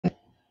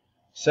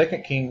2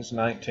 Kings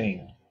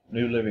 19,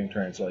 New Living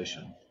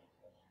Translation.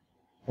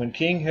 When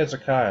King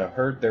Hezekiah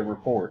heard their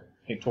report,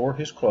 he tore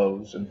his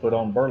clothes and put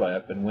on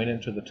burlap and went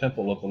into the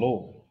temple of the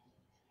Lord.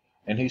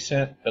 And he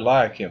sent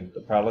Eliakim,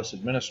 the palace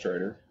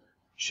administrator,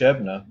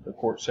 Shebna, the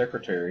court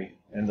secretary,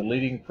 and the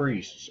leading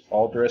priests,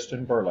 all dressed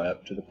in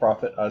burlap, to the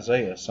prophet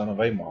Isaiah, son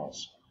of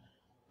Amoz.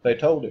 They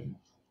told him,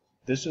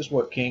 "This is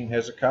what King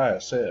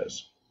Hezekiah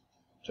says.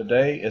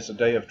 Today is a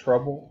day of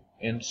trouble,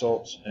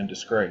 insults, and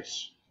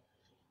disgrace.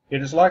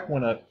 It is like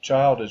when a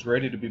child is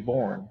ready to be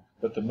born,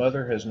 but the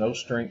mother has no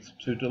strength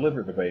to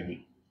deliver the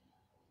baby.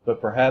 But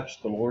perhaps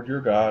the Lord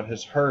your God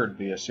has heard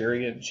the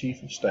Assyrian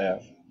chief of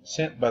staff,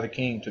 sent by the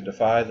king to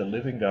defy the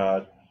living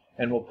God,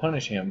 and will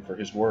punish him for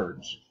his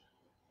words.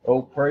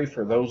 Oh, pray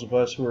for those of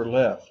us who are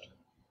left."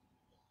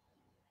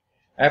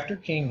 After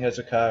King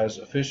Hezekiah's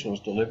officials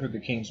delivered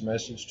the king's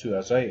message to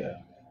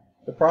Isaiah,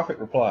 the prophet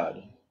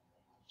replied,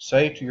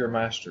 "Say to your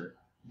master,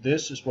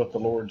 this is what the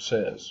Lord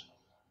says.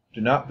 Do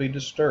not be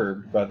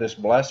disturbed by this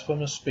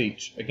blasphemous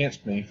speech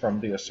against me from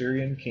the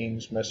Assyrian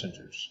king's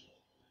messengers.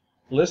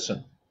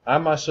 Listen, I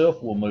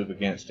myself will move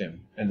against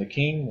him, and the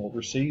king will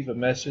receive a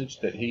message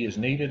that he is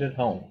needed at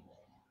home.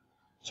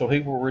 So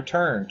he will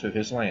return to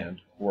his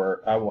land,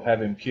 where I will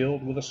have him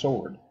killed with a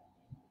sword."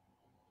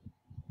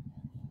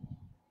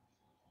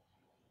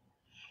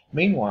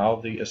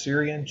 Meanwhile, the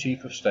Assyrian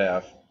chief of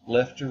staff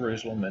left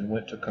Jerusalem and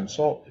went to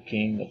consult the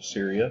king of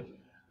Syria,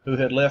 who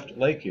had left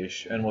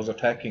Lachish and was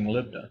attacking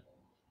Libnah.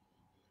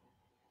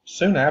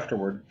 Soon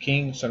afterward,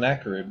 King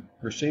Sennacherib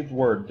received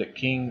word that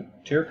King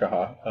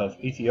Tirhakah of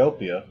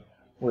Ethiopia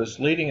was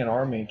leading an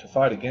army to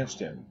fight against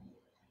him.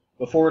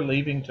 Before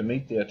leaving to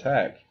meet the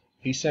attack,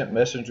 he sent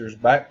messengers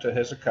back to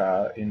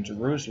Hezekiah in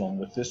Jerusalem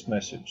with this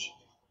message.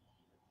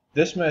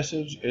 "This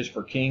message is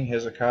for King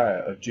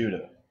Hezekiah of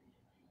Judah.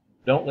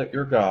 Don't let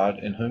your God,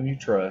 in whom you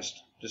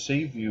trust,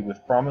 deceive you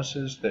with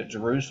promises that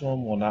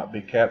Jerusalem will not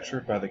be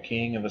captured by the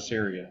king of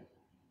Assyria.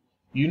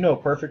 You know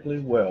perfectly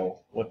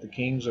well what the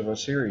kings of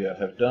Assyria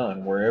have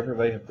done wherever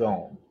they have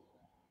gone.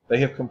 They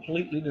have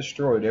completely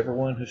destroyed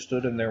everyone who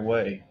stood in their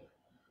way.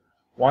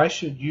 Why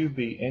should you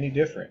be any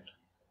different?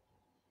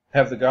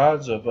 Have the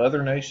gods of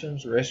other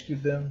nations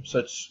rescued them,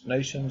 such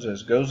nations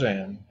as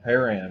Gozan,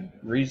 Haran,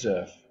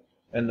 Rezeph,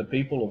 and the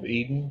people of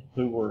Eden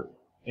who were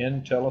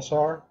in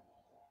Telassar?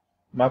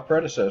 My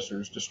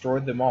predecessors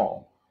destroyed them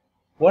all.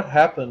 What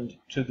happened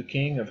to the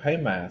king of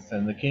Hamath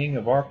and the king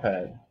of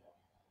Arpad?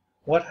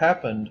 What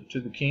happened to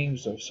the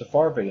kings of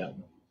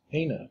Sepharvaim,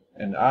 Hena,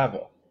 and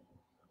Ivah?"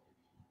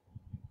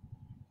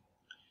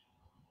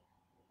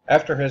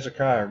 After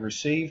Hezekiah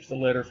received the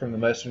letter from the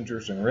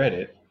messengers and read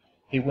it,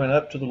 he went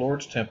up to the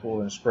Lord's temple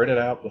and spread it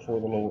out before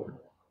the Lord.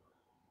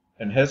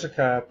 And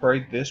Hezekiah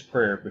prayed this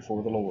prayer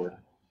before the Lord: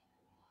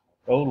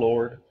 "O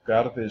Lord,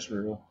 God of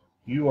Israel,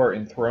 you are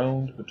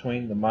enthroned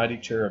between the mighty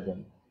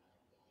cherubim.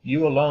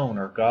 You alone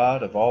are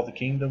God of all the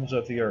kingdoms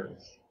of the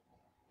earth.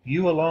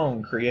 You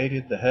alone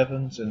created the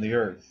heavens and the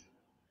earth.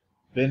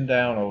 Bend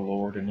down, O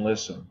Lord, and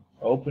listen.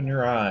 Open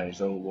your eyes,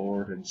 O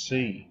Lord, and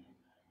see.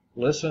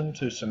 Listen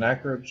to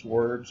Sennacherib's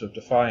words of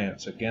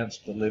defiance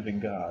against the living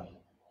God.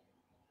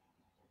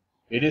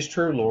 It is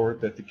true,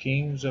 Lord, that the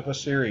kings of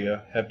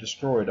Assyria have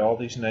destroyed all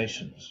these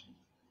nations,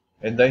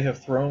 and they have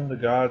thrown the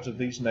gods of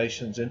these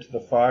nations into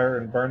the fire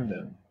and burned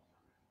them.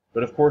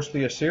 But of course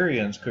the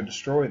Assyrians could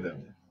destroy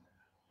them.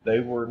 They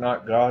were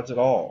not gods at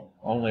all,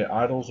 only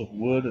idols of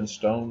wood and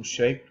stone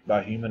shaped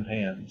by human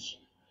hands.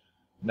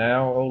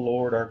 Now, O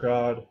Lord our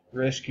God,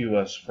 rescue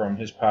us from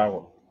his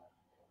power.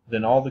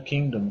 Then all the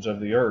kingdoms of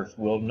the earth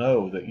will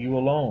know that you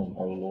alone,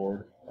 O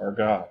Lord, are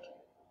God."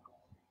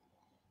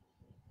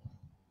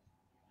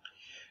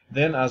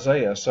 Then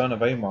Isaiah, son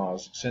of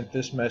Amoz, sent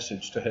this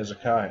message to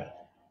Hezekiah: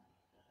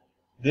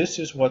 "This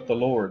is what the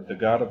Lord, the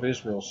God of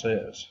Israel,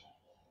 says.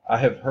 I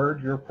have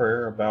heard your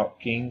prayer about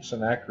King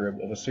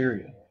Sennacherib of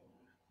Assyria,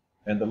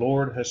 and the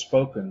Lord has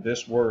spoken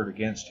this word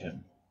against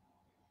him.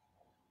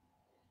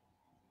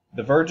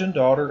 The virgin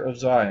daughter of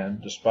Zion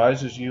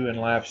despises you and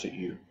laughs at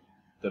you.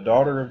 The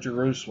daughter of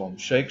Jerusalem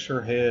shakes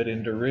her head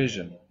in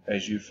derision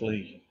as you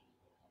flee.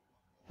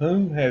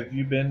 Whom have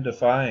you been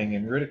defying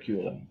and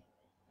ridiculing?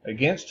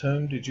 Against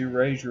whom did you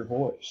raise your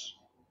voice?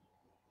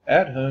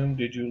 At whom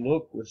did you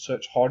look with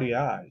such haughty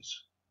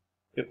eyes?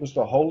 It was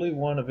the Holy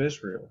One of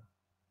Israel.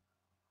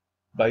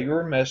 By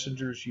your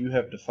messengers you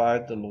have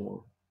defied the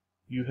Lord.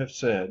 You have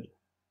said,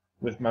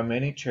 'With my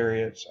many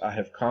chariots I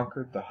have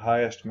conquered the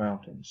highest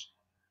mountains,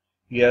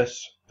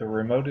 yes, the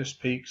remotest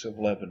peaks of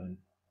Lebanon.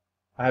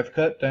 I have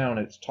cut down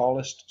its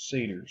tallest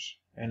cedars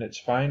and its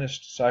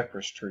finest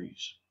cypress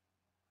trees.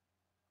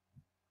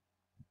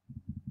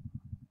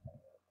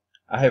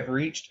 I have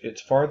reached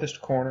its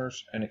farthest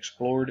corners and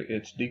explored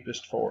its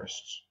deepest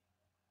forests.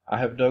 I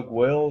have dug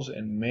wells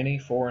in many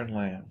foreign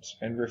lands,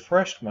 and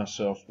refreshed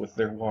myself with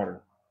their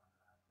water.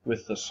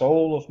 With the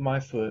sole of my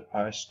foot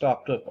I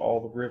stopped up all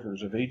the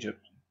rivers of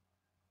Egypt.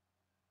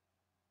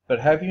 But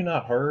have you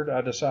not heard?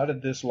 I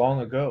decided this long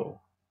ago.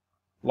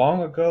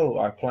 Long ago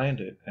I planned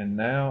it, and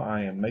now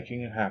I am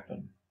making it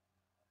happen.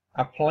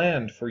 I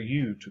planned for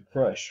you to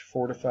crush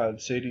fortified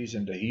cities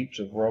into heaps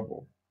of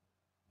rubble.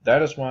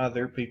 That is why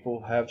their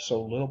people have so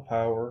little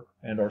power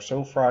and are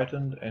so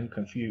frightened and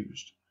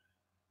confused.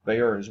 They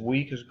are as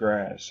weak as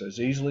grass, as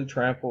easily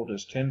trampled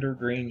as tender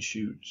green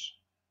shoots.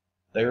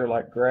 They are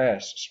like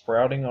grass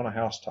sprouting on a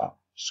housetop,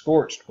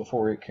 scorched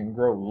before it can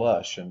grow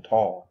lush and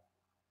tall.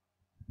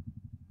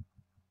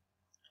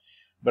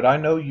 But I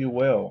know you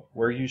well,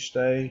 where you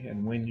stay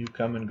and when you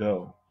come and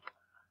go.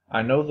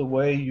 I know the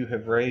way you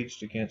have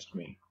raged against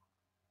me.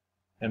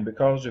 And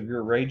because of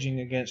your raging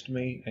against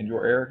me and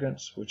your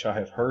arrogance, which I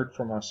have heard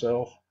for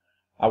myself,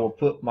 I will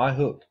put my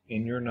hook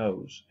in your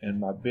nose and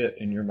my bit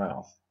in your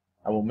mouth.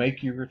 I will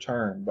make you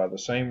return by the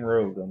same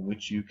road on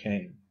which you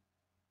came.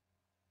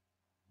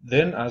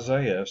 Then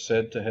Isaiah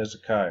said to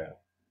Hezekiah,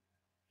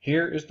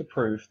 Here is the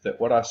proof that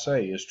what I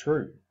say is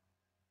true.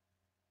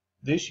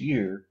 This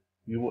year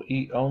you will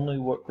eat only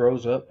what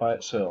grows up by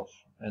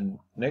itself, and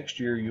next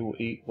year you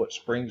will eat what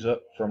springs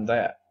up from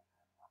that.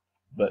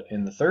 But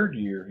in the third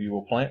year you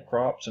will plant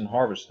crops and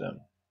harvest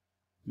them.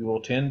 You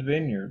will tend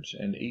vineyards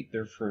and eat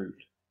their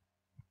fruit.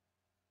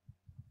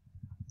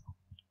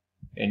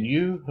 And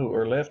you who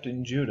are left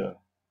in Judah,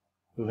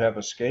 who have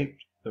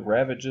escaped the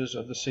ravages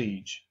of the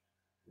siege,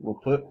 will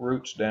put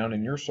roots down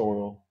in your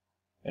soil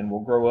and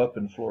will grow up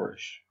and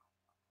flourish.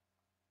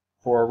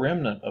 For a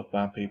remnant of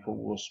my people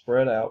will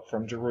spread out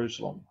from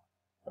Jerusalem,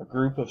 a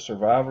group of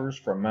survivors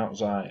from Mount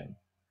Zion.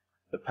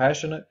 The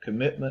passionate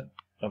commitment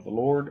of the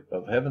Lord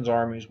of heaven's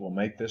armies will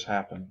make this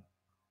happen.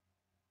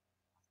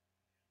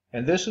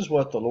 And this is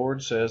what the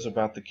Lord says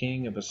about the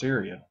king of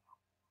Assyria.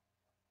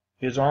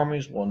 His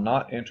armies will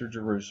not enter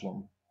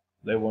Jerusalem.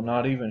 They will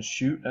not even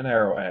shoot an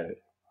arrow at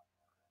it.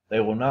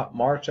 They will not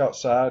march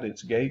outside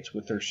its gates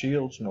with their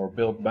shields, nor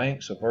build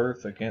banks of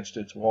earth against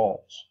its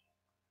walls.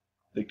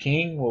 The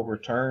king will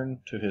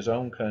return to his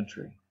own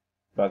country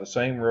by the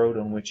same road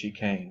on which he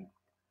came.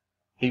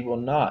 He will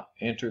not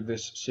enter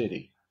this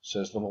city,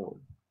 says the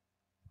Lord.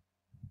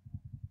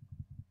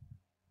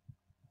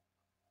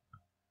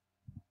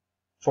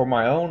 For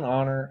my own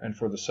honor and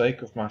for the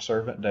sake of my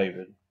servant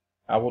David,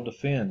 I will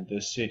defend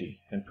this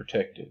city and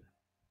protect it.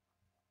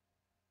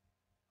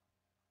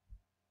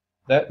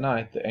 That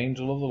night the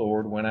angel of the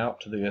Lord went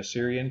out to the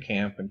Assyrian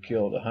camp and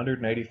killed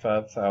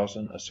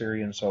 185,000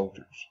 Assyrian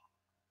soldiers.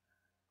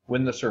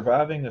 When the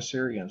surviving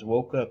Assyrians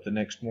woke up the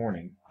next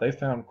morning, they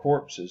found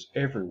corpses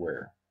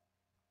everywhere.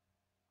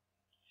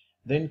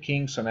 Then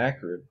King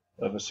Sennacherib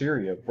of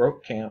Assyria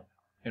broke camp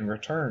and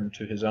returned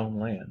to his own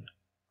land.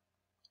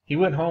 He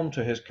went home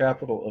to his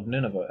capital of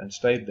Nineveh and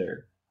stayed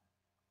there.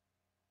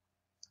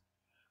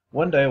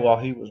 One day while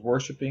he was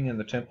worshipping in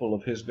the temple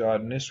of his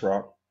god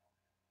Nisroch,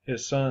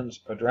 his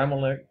sons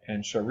Adramelech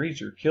and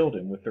Sharezer killed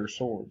him with their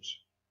swords.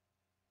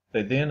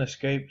 They then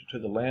escaped to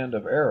the land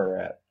of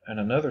Ararat, and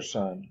another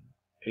son,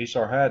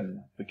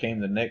 Esarhaddon, became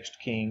the next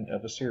king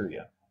of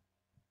Assyria.